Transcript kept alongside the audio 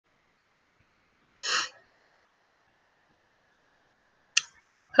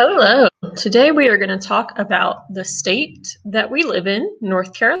Hello. Today we are going to talk about the state that we live in,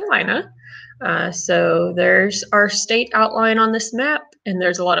 North Carolina. So there's our state outline on this map, and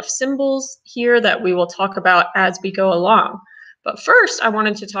there's a lot of symbols here that we will talk about as we go along. But first, I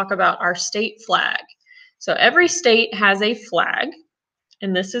wanted to talk about our state flag. So every state has a flag,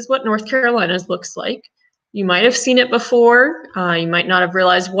 and this is what North Carolina's looks like. You might have seen it before. You might not have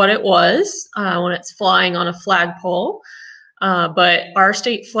realized what it was when it's flying on a flagpole. But our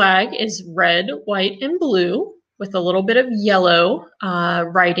state flag is red, white, and blue with a little bit of yellow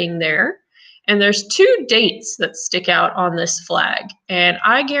writing there. And there's two dates that stick out on this flag. And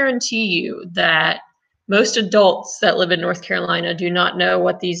I guarantee you that most adults that live in North Carolina do not know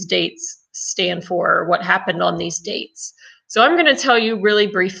what these dates stand for or what happened on these dates. So I'm going to tell you really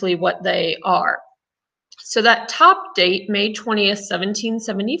briefly what they are. So that top date, May 20th,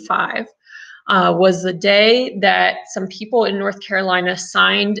 1775, was the day that some people in North Carolina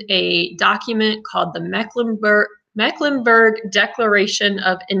signed a document called the Mecklenburg Declaration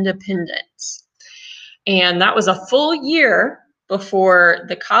of Independence. And that was a full year before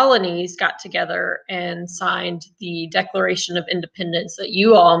the colonies got together and signed the Declaration of Independence that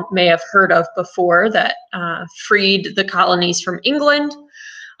you all may have heard of before, that freed the colonies from England.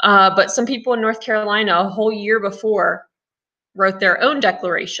 But some people in North Carolina a whole year before wrote their own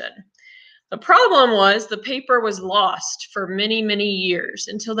declaration. The problem was the paper was lost for many, many years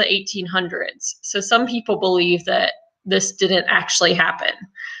until the 1800s. So some people believe that this didn't actually happen.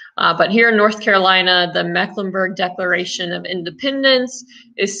 But here in North Carolina, the Mecklenburg Declaration of Independence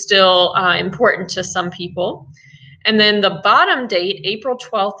is still important to some people. And then the bottom date, April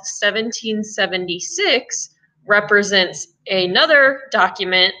 12th, 1776, represents another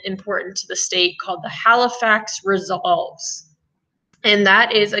document important to the state called the Halifax Resolves. And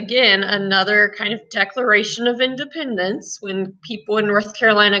that is, again, another kind of declaration of independence when people in North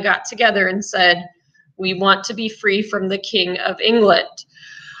Carolina got together and said, we want to be free from the King of England.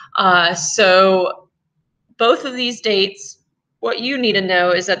 So both of these dates, what you need to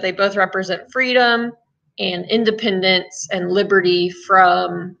know is that they both represent freedom and independence and liberty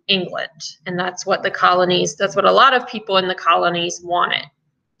from England. And that's what the colonies, that's what a lot of people in the colonies wanted.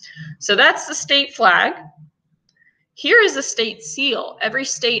 So that's the state flag. Here is the state seal. Every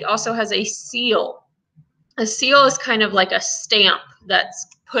state also has a seal. A seal is kind of like a stamp that's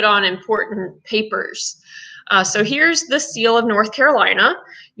put on important papers. So here's the seal of North Carolina.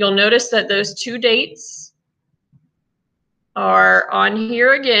 You'll notice that those two dates are on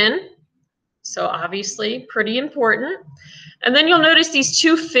here again. So obviously pretty important. And then you'll notice these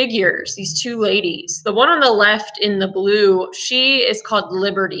two figures, these two ladies. The one on the left in the blue, she is called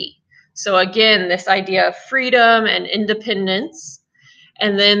Liberty. So again, this idea of freedom and independence.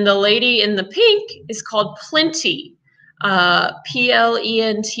 And then the lady in the pink is called Plenty, Plenty,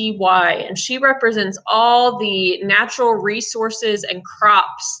 and she represents all the natural resources and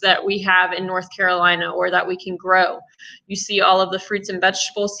crops that we have in North Carolina or that we can grow. You see all of the fruits and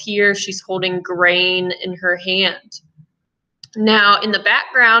vegetables here. She's holding grain in her hand. Now, in the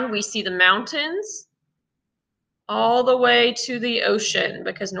background, we see the mountains all the way to the ocean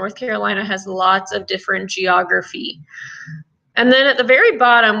because North Carolina has lots of different geography. And then at the very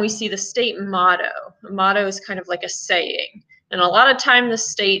bottom, we see the state motto. The motto is kind of like a saying. And a lot of time the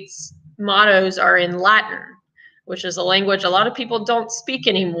state's mottos are in Latin, which is a language a lot of people don't speak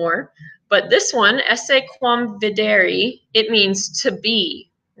anymore. But this one, esse quam videri, it means to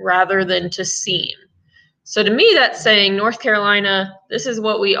be rather than to seem. So to me, that's saying, North Carolina, this is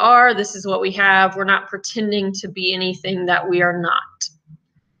what we are, this is what we have. We're not pretending to be anything that we are not.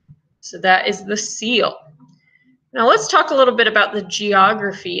 So that is the seal. Now let's talk a little bit about the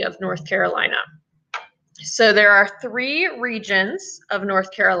geography of North Carolina. So there are three regions of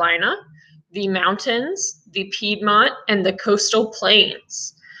North Carolina: the mountains, the Piedmont, and the coastal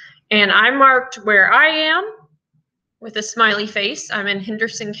plains. And I marked where I am with a smiley face. I'm in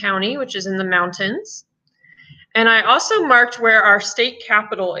Henderson County, which is in the mountains. And I also marked where our state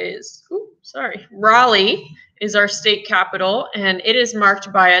capital is. Raleigh is our state capital, and it is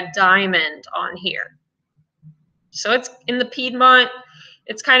marked by a diamond on here. So it's in the Piedmont.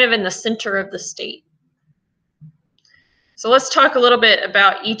 It's kind of in the center of the state. So let's talk a little bit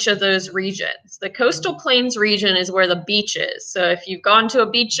about each of those regions. The coastal plains region is where the beach is. So if you've gone to a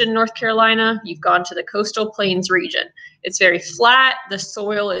beach in North Carolina, you've gone to the coastal plains region. It's very flat. The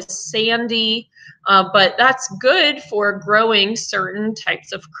soil is sandy. But that's good for growing certain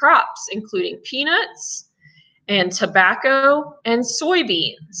types of crops, including peanuts and tobacco and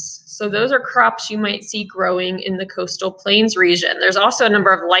soybeans. So those are crops you might see growing in the coastal plains region. There's also a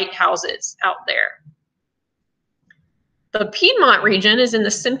number of lighthouses out there. The Piedmont region is in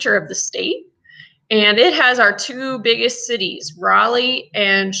the center of the state, and it has our two biggest cities, Raleigh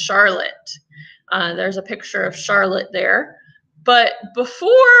and Charlotte. There's a picture of Charlotte there. But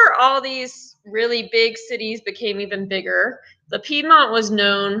before all these really big cities became even bigger, the Piedmont was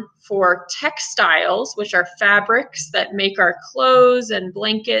known for textiles, which are fabrics that make our clothes and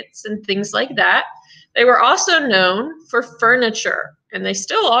blankets and things like that. They were also known for furniture, and they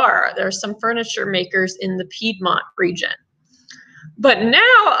still are. There are some furniture makers in the Piedmont region. But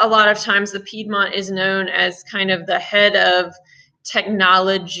now, a lot of times, the Piedmont is known as kind of the head of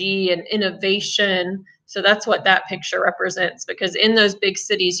technology and innovation. So that's what that picture represents, because in those big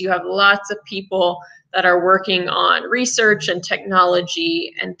cities, you have lots of people that are working on research and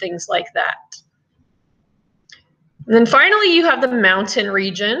technology and things like that. And then finally, you have the mountain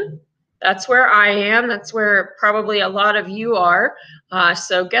region. That's where I am. That's where probably a lot of you are.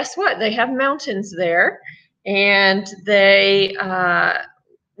 So guess what? They have mountains there. And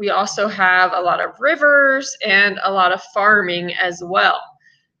we also have a lot of rivers and a lot of farming as well.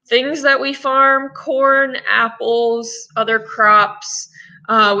 Things that we farm: corn, apples, other crops.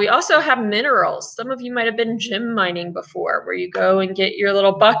 We also have minerals. Some of you might have been gem mining before, where you go and get your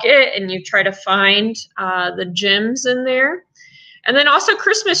little bucket and you try to find the gems in there. And then also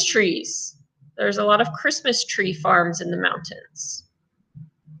Christmas trees. There's a lot of Christmas tree farms in the mountains.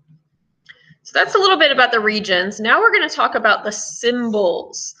 So that's a little bit about the regions. Now we're going to talk about the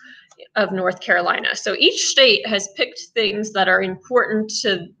symbols of North Carolina. So each state has picked things that are important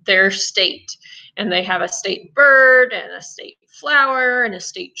to their state. And they have a state bird and a state flower and a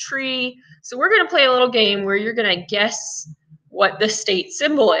state tree. So we're going to play a little game where you're going to guess what the state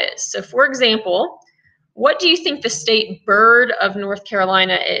symbol is. So for example, what do you think the state bird of North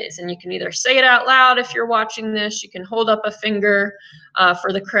Carolina is? And you can either say it out loud if you're watching this. You can hold up a finger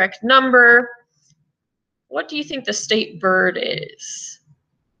for the correct number. What do you think the state bird is?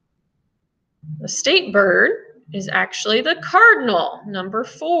 The state bird is actually the cardinal, number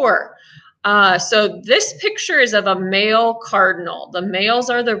 4. So this picture is of a male cardinal. The males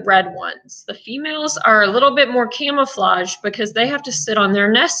are the red ones. The females are a little bit more camouflaged because they have to sit on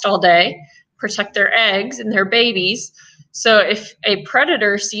their nest all day, protect their eggs and their babies. So if a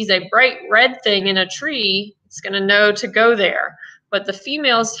predator sees a bright red thing in a tree, it's going to know to go there. But the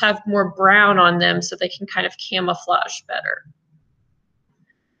females have more brown on them so they can kind of camouflage better.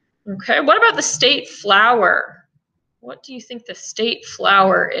 Okay, what about the state flower? What do you think the state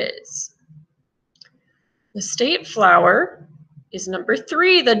flower is? The state flower is number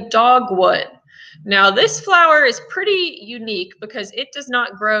 3, the dogwood. Now this flower is pretty unique because it does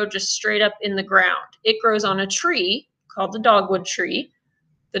not grow just straight up in the ground. It grows on a tree called the dogwood tree.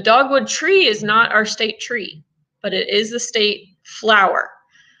 The dogwood tree is not our state tree, but it is the state flower.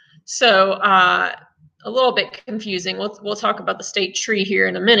 So a little bit confusing. We'll talk about the state tree here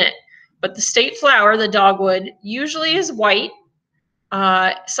in a minute. But the state flower, the dogwood, usually is white.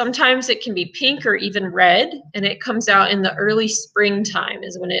 Sometimes it can be pink or even red, and it comes out in the early springtime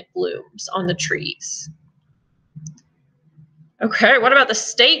is when it blooms on the trees. Okay, what about the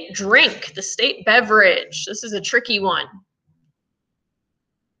state drink, the state beverage? This is a tricky one.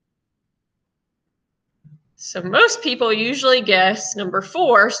 So most people usually guess number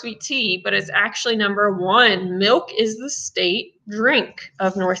 4, sweet tea, but it's actually number 1. Milk is the state drink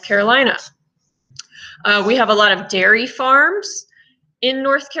of North Carolina. We have a lot of dairy farms in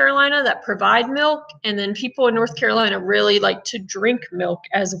North Carolina that provide milk, and then people in North Carolina really like to drink milk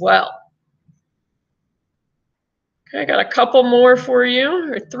as well. Okay, I got a couple more for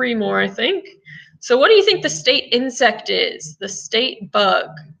you, or 3 more, I think. So what do you think the state insect is? The state bug?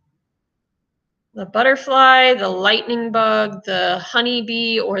 The butterfly, the lightning bug, the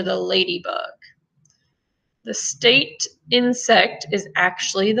honeybee, or the ladybug? The state insect is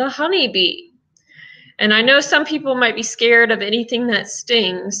actually the honeybee. And I know some people might be scared of anything that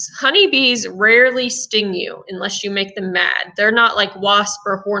stings. Honeybees rarely sting you unless you make them mad. They're not like wasps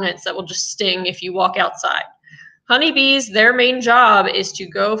or hornets that will just sting if you walk outside. Honeybees, their main job is to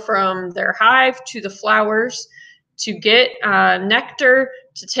go from their hive to the flowers to get nectar,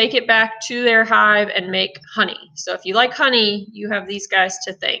 to take it back to their hive and make honey. So if you like honey, you have these guys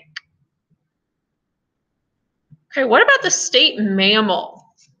to thank. Okay, what about the state mammal?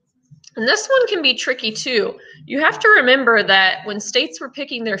 And this one can be tricky too. You have to remember that when states were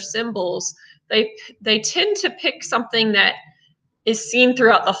picking their symbols, they tend to pick something that is seen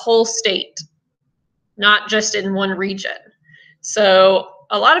throughout the whole state, not just in one region. So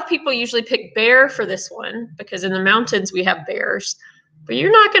a lot of people usually pick bear for this one because in the mountains we have bears, but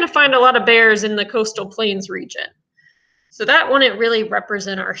you're not going to find a lot of bears in the coastal plains region. So that wouldn't really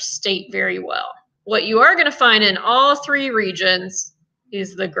represent our state very well. What you are going to find in all three regions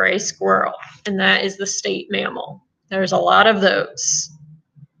is the gray squirrel, and that is the state mammal. There's a lot of those.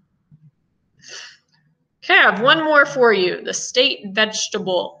 Okay, I have one more for you, the state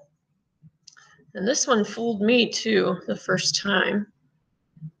vegetable. And this one fooled me too the first time.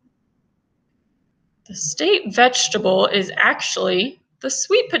 The state vegetable is actually the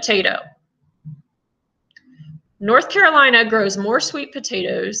sweet potato. North Carolina grows more sweet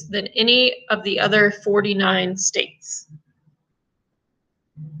potatoes than any of the other 49 states.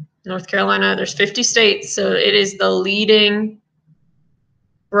 North Carolina, there's 50 states, so it is the leading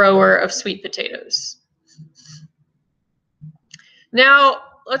grower of sweet potatoes. Now,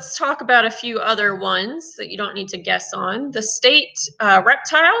 let's talk about a few other ones that you don't need to guess on. The state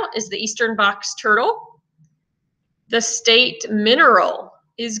reptile is the eastern box turtle. The state mineral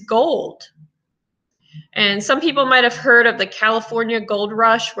is gold. And some people might have heard of the California gold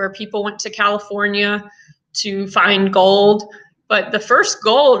rush, where people went to California to find gold. But the first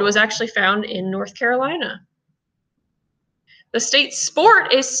gold was actually found in North Carolina. The state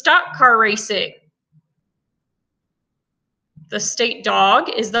sport is stock car racing. The state dog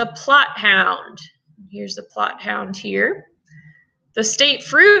is the Plott hound. Here's the Plott hound here. The state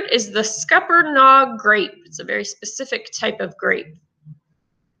fruit is the Scuppernong grape. It's a very specific type of grape.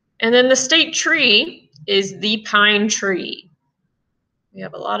 And then the state tree is the pine tree. We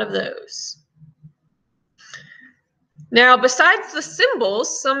have a lot of those. Now, besides the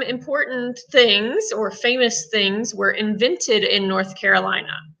symbols, some important things or famous things were invented in North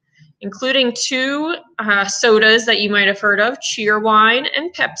Carolina, including two sodas that you might have heard of, Cheerwine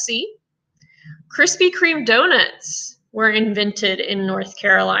and Pepsi. Krispy Kreme donuts were invented in North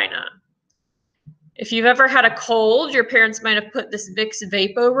Carolina. If you've ever had a cold, your parents might have put this Vicks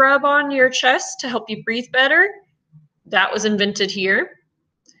Vapo Rub on your chest to help you breathe better. That was invented here.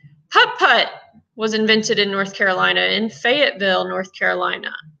 Putt Putt was invented in North Carolina, in Fayetteville, North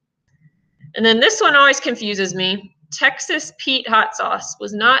Carolina. And then this one always confuses me. Texas Pete hot sauce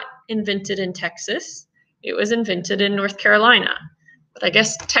was not invented in Texas. It was invented in North Carolina. But I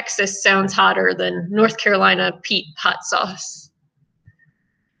guess Texas sounds hotter than North Carolina Pete hot sauce.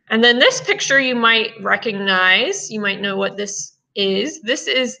 And then this picture you might recognize. You might know what this is. This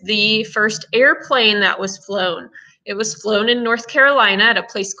is the first airplane that was flown. It was flown in North Carolina at a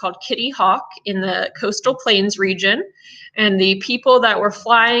place called Kitty Hawk in the Coastal Plains region. And the people that were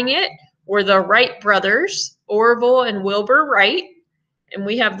flying it were the Wright brothers, Orville and Wilbur Wright. And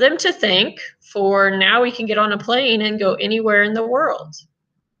we have them to thank for now we can get on a plane and go anywhere in the world.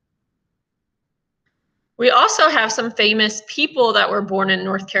 We also have some famous people that were born in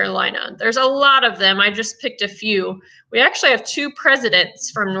North Carolina. There's a lot of them. I just picked a few. We actually have two presidents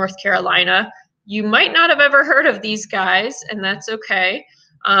from North Carolina. You might not have ever heard of these guys, and that's okay.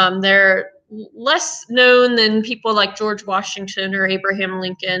 They're less known than people like George Washington or Abraham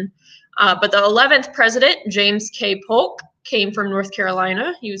Lincoln. But the 11th president, James K. Polk, came from North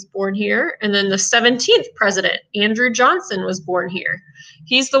Carolina. He was born here. And then the 17th president, Andrew Johnson, was born here.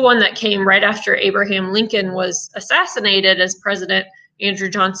 He's the one that came right after Abraham Lincoln was assassinated as president. Andrew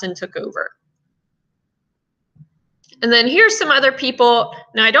Johnson took over. And then here's some other people.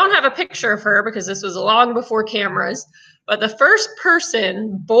 Now, I don't have a picture of her because this was long before cameras, but the first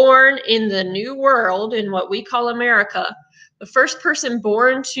person born in the New World, in what we call America, the first person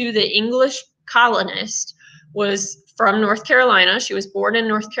born to the English colonist was from North Carolina. She was born in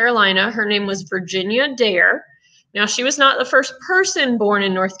North Carolina. Her name was Virginia Dare. Now, she was not the first person born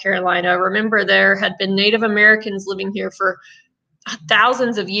in North Carolina. Remember, there had been Native Americans living here for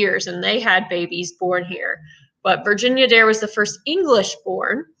thousands of years, and they had babies born here. But Virginia Dare was the first English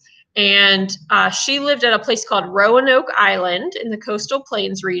born, and she lived at a place called Roanoke Island in the Coastal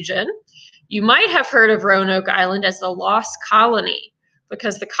Plains region. You might have heard of Roanoke Island as the Lost Colony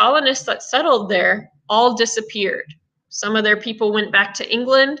because the colonists that settled there all disappeared. Some of their people went back to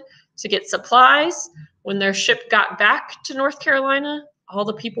England to get supplies. When their ship got back to North Carolina, all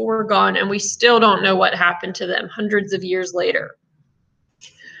the people were gone, and we still don't know what happened to them hundreds of years later.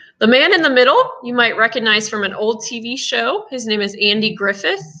 The man in the middle, you might recognize from an old TV show. His name is Andy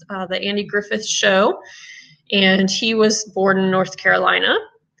Griffith, the Andy Griffith Show, and he was born in North Carolina.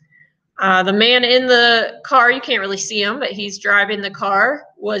 The man in the car, you can't really see him, but he's driving the car,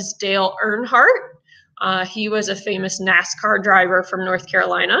 was Dale Earnhardt. He was a famous NASCAR driver from North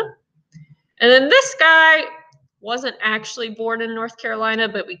Carolina. And then this guy wasn't actually born in North Carolina,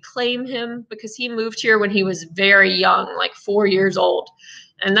 but we claim him because he moved here when he was very young, like 4 years old.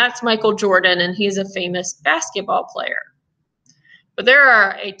 And that's Michael Jordan, and he's a famous basketball player. But there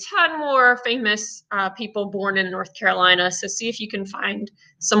are a ton more famous people born in North Carolina. So see if you can find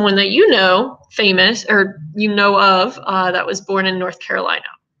someone that you know famous or you know of that was born in North Carolina.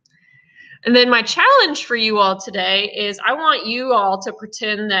 And then my challenge for you all today is I want you all to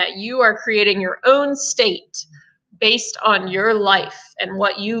pretend that you are creating your own state based on your life and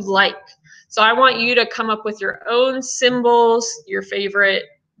what you like. So I want you to come up with your own symbols, your favorite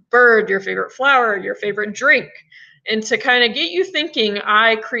bird, your favorite flower, your favorite drink, and to kind of get you thinking,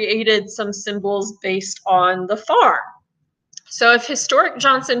 I created some symbols based on the farm. So if Historic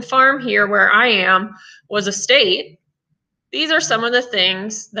Johnson Farm here, where I am, was a state, these are some of the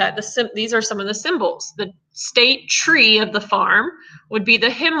things that these are some of the symbols. The state tree of the farm would be the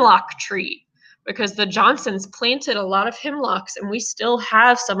hemlock tree because the Johnsons planted a lot of hemlocks and we still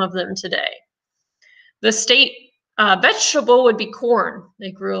have some of them today. The state vegetable would be corn.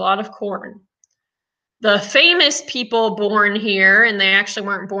 They grew a lot of corn. The famous people born here, and they actually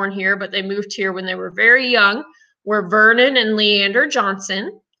weren't born here, but they moved here when they were very young, were Vernon and Leander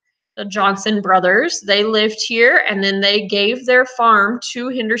Johnson. The Johnson brothers, they lived here and then they gave their farm to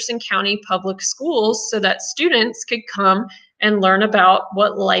Henderson County Public Schools so that students could come and learn about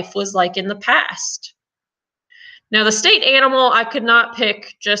what life was like in the past. Now the state animal, I could not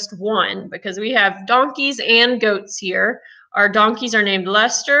pick just one because we have donkeys and goats here. Our donkeys are named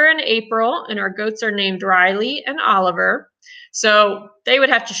Lester and April and our goats are named Riley and Oliver. So they would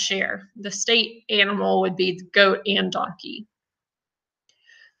have to share. The state animal would be the goat and donkey.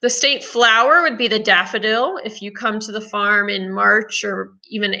 The state flower would be the daffodil. If you come to the farm in March or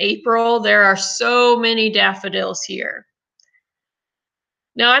even April, there are so many daffodils here.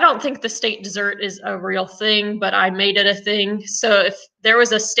 Now, I don't think the state dessert is a real thing, but I made it a thing. So if there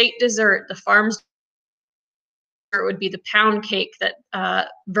was a state dessert, the farm's dessert would be the pound cake that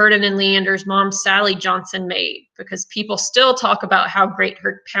Vernon and Leander's mom, Sally Johnson, made because people still talk about how great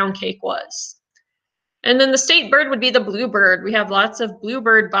her pound cake was. And then the state bird would be the bluebird. We have lots of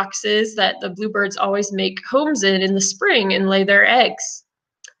bluebird boxes that the bluebirds always make homes in the spring and lay their eggs.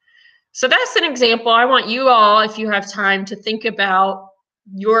 So that's an example. I want you all, if you have time, to think about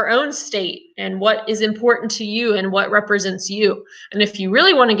your own state and what is important to you and what represents you. And if you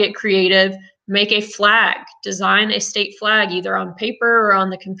really want to get creative, make a flag, design a state flag either on paper or on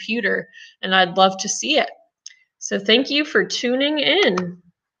the computer, and I'd love to see it. So thank you for tuning in.